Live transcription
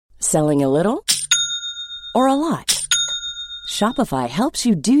Selling a little or a lot? Shopify helps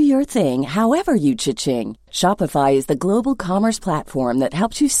you do your thing however you cha-ching. Shopify is the global commerce platform that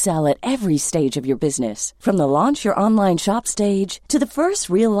helps you sell at every stage of your business. From the launch your online shop stage to the first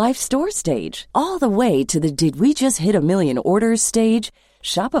real-life store stage, all the way to the did we just hit a million orders stage.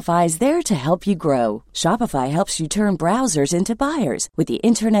 Shopify is there to help you grow. Shopify helps you turn browsers into buyers with the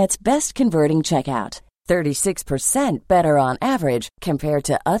internet's best converting checkout. 36% better on average compared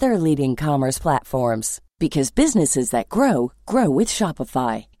to other leading commerce platforms. Because businesses that grow, grow with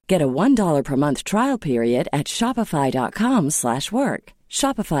Shopify. Get a $1 per month trial period at shopify.com/work.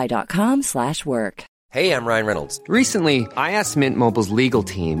 Shopify.com/work. Hey, I'm Ryan Reynolds. Recently, I asked Mint Mobile's legal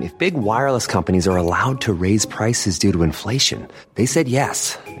team if big wireless companies are allowed to raise prices due to inflation. They said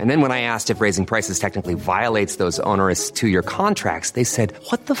yes. And then when I asked if raising prices technically violates those onerous two-year contracts, they said,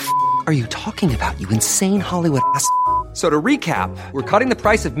 "What the f*** are you talking about, you insane Hollywood ass?" So to recap, we're cutting the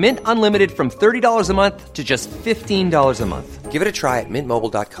price of Mint Unlimited from $30 a month to just $15 a month. Give it a try at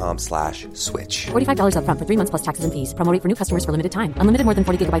mintmobile.com/switch. $45 up front for 3 months plus taxes and fees. Promo rate for new customers for limited time. Unlimited more than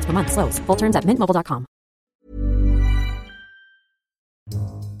 40 gigabytes per month. Slows full terms at mintmobile.com.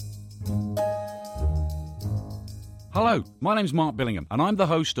 Hello, my name's Mark Billingham, and I'm the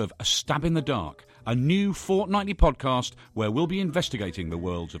host of A Stab in the Dark, a new fortnightly podcast where we'll be investigating the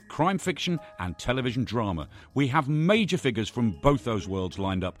worlds of crime fiction and television drama. We have major figures from both those worlds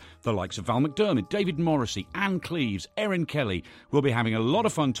lined up, the likes of Val McDermid, David Morrissey, Anne Cleeves, Erin Kelly. We'll be having a lot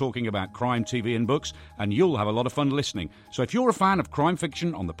of fun talking about crime, TV and books, and you'll have a lot of fun listening. So if you're a fan of crime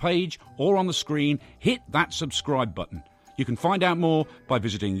fiction on the page or on the screen, hit that subscribe button. You can find out more by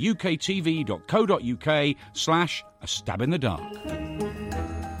visiting uktv.co.uk/A Stab in the Dark.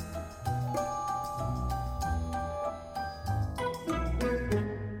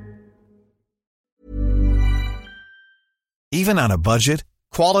 Even on a budget,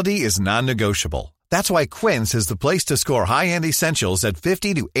 quality is non-negotiable. That's why Quince is the place to score high-end essentials at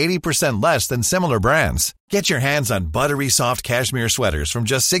 50 to 80% less than similar brands. Get your hands on buttery soft cashmere sweaters from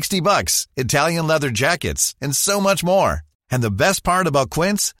just $60, Italian leather jackets, and so much more. And the best part about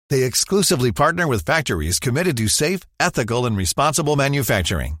Quince, they exclusively partner with factories committed to safe, ethical, and responsible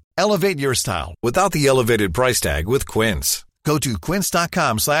manufacturing. Elevate your style without the elevated price tag with Quince. Go to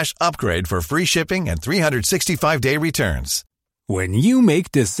quince.com/upgrade for free shipping and 365-day returns. When you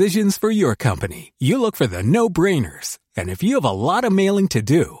make decisions for your company, you look for the no-brainers. And if you have a lot of mailing to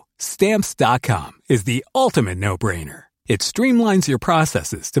do, Stamps.com is the ultimate no-brainer. It streamlines your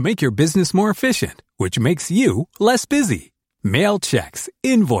processes to make your business more efficient, which makes you less busy. Mail checks,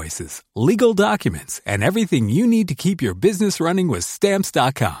 invoices, legal documents, and everything you need to keep your business running with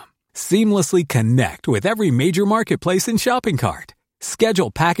Stamps.com. Seamlessly connect with every major marketplace and shopping cart.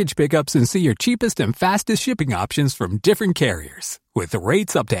 Schedule package pickups and see your cheapest and fastest shipping options from different carriers, with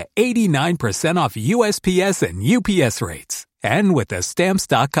rates up to 89% off USPS and UPS rates. And with the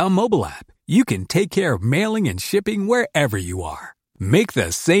Stamps.com mobile app, you can take care of mailing and shipping wherever you are. Make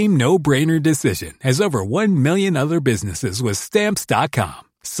the same no-brainer decision as over 1 million other businesses with Stamps.com.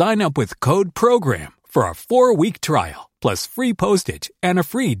 Sign up with code PROGRAM for a 4-week trial, plus free postage and a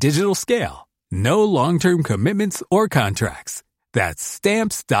free digital scale. No long-term commitments or contracts. That's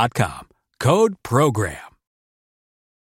Stamps.com. Code PROGRAM.